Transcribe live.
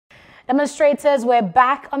Demonstrators were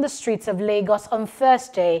back on the streets of Lagos on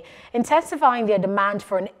Thursday, intensifying their demand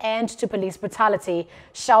for an end to police brutality,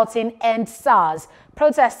 shouting "EndSARS."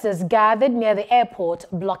 Protesters gathered near the airport,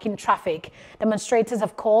 blocking traffic. Demonstrators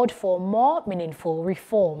have called for more meaningful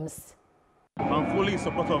reforms. I'm fully in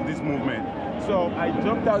support of this movement. So I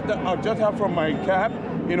jumped out from my cab,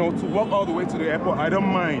 to walk all the way to the airport. I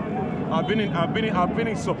don't mind. I've been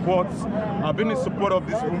in support of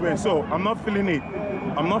this movement. So I'm not feeling it.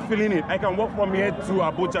 I can walk from here to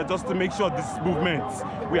Abuja just to make sure this movement,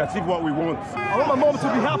 we achieve what we want. I want my mom to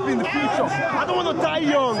be happy in the future. I don't want to die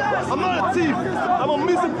young. I'm not a thief. I'm a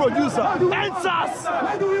music producer. EndSARS!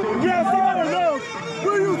 Yes, I know.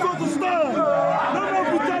 We you go to stand. No more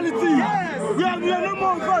brutality. We are no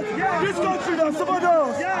more God. This country that somebody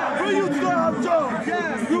else. We you don't have jobs.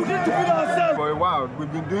 You need to feed ourselves. For a while,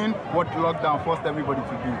 we've been doing what lockdown forced everybody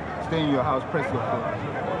to do. Stay in your house, press your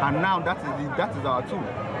phone. And now that is our tool.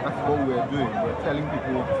 That's what we're doing. We're telling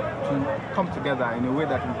people to come together in a way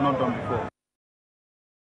that we've not done before.